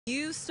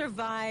You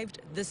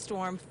survived the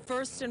storm.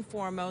 First and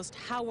foremost,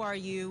 how are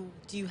you?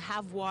 Do you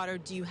have water?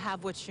 Do you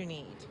have what you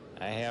need?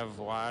 I have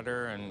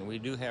water, and we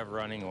do have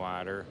running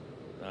water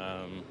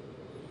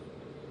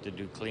to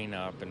do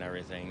cleanup and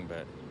everything,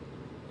 but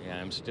yeah,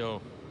 I'm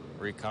still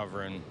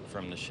recovering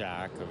from the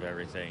shock of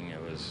everything.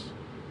 It was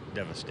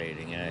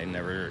devastating. I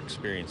never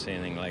experienced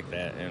anything like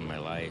that in my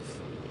life.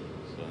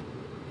 So.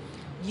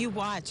 You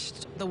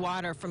watched the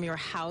water from your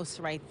house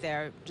right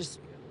there just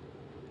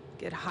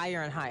get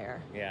higher and higher.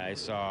 Yeah, I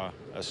saw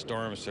a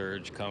storm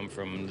surge come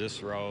from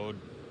this road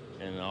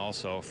and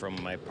also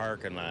from my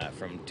parking lot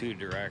from two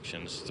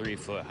directions,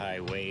 3-foot high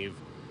wave,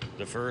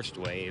 the first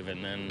wave,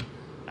 and then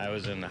I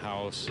was in the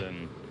house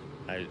and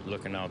I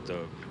looking out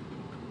the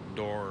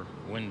door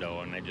window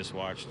and I just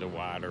watched the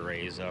water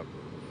raise up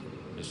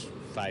just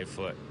 5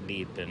 foot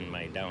deep in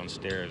my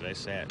downstairs. I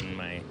sat in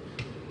my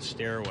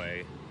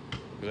stairway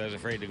because I was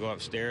afraid to go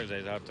upstairs.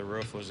 I thought the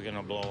roof was going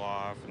to blow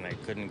off and I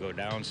couldn't go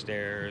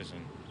downstairs,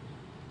 and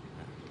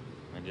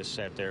I just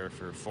sat there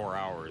for 4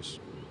 hours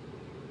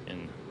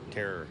in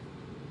terror.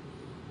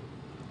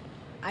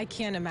 I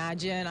can't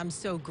imagine. I'm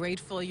so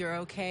grateful you're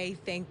okay.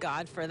 Thank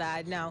God for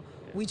that. Now,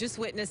 we just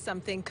witnessed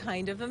something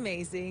kind of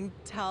amazing.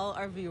 Tell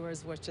our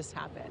viewers what just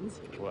happened.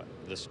 What,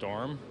 the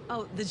storm?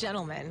 Oh, the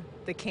gentleman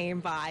that came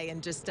by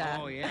and just...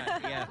 Oh,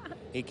 yeah.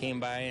 He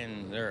came by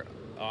and they're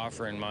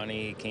offering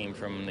money. He came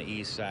from the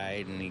east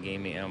side and he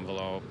gave me an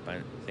envelope. I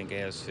think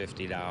it has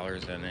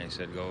 $50, and I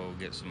said, go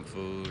get some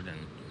food. And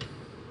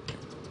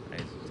I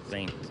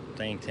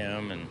thanked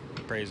him and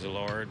praised the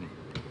Lord.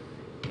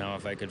 Now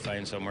if I could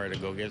find somewhere to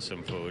go get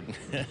some food.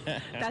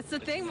 That's the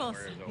thing,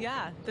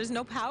 yeah, there's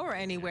no power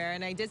anywhere.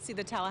 And I did see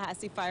the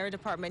Tallahassee Fire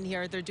Department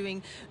here. They're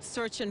doing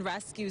search and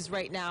rescues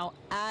right now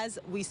as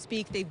we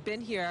speak. They've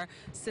been here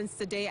since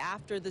the day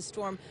after the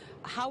storm.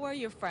 How are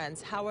your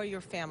friends? How are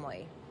your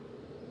family?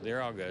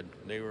 They're all good.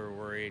 They were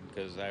worried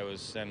because I was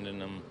sending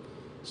them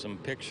some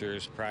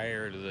pictures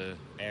prior to the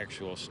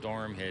actual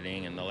storm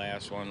hitting, and the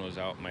last one was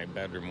out my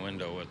bedroom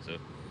window with the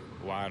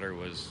water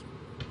was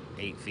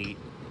 8 feet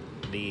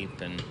deep,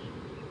 and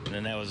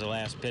then that was the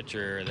last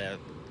picture that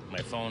my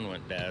phone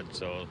went dead,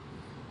 so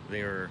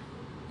they were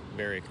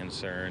very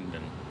concerned,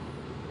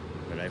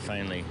 but I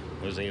finally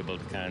was able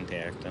to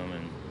contact them,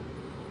 and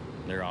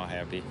they're all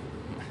happy.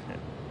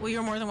 Well,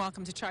 you're more than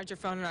welcome to charge your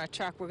phone in our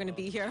truck. We're going to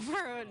be here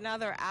for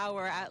another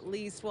hour at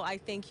least. Well, I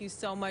thank you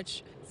so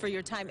much for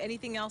your time.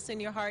 Anything else in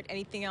your heart?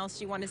 Anything else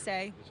you want to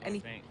say?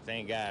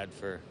 Thank God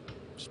for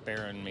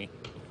sparing me.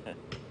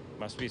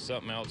 Must be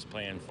something else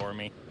planned for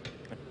me.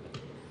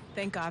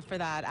 Thank God for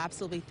that.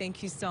 Absolutely.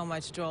 Thank you so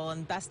much, Joel,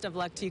 and best of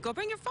luck to you. Go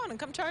bring your phone and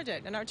come charge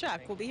it in our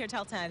truck. We'll be here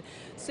till 10.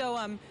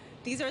 So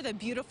these are the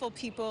beautiful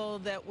people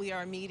that we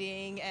are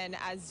meeting, and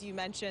as you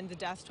mentioned, the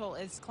death toll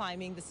is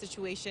climbing. The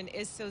situation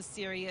is so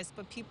serious,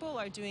 but people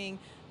are doing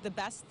the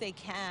best they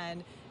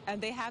can,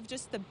 and they have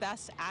just the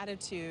best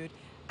attitude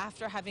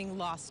after having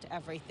lost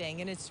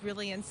everything, and it's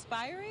really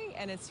inspiring,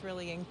 and it's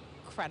really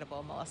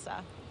incredible,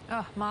 Melissa.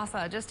 Oh,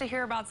 Mahsa, just to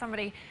hear about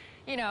somebody,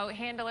 you know,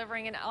 hand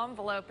delivering an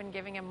envelope and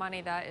giving him money,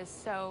 that is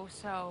so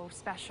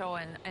special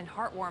and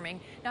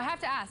heartwarming. Now, I have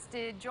to ask,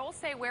 did Joel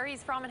say where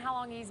he's from and how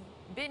long he's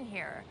been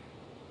here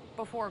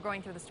before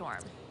going through the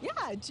storm?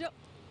 Yeah,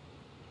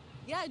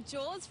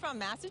 Joel is from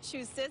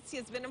Massachusetts. He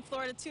has been in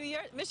Florida 2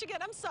 years. Michigan,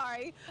 I'm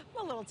sorry.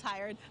 I'm a little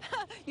tired.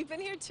 You've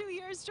been here 2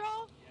 years,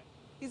 Joel? Yeah.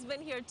 He's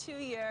been here 2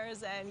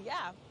 years, and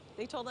yeah,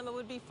 they told him it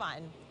would be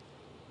fun.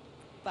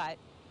 But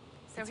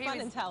it's fun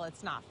until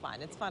it's not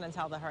fun. It's fun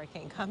until the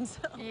hurricane comes.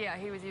 Yeah,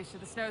 he was used to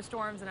the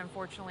snowstorms and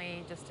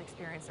unfortunately just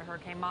experienced a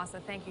hurricane.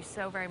 Mahsa, thank you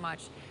so very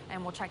much,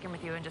 and we'll check in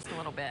with you in just a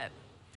little bit.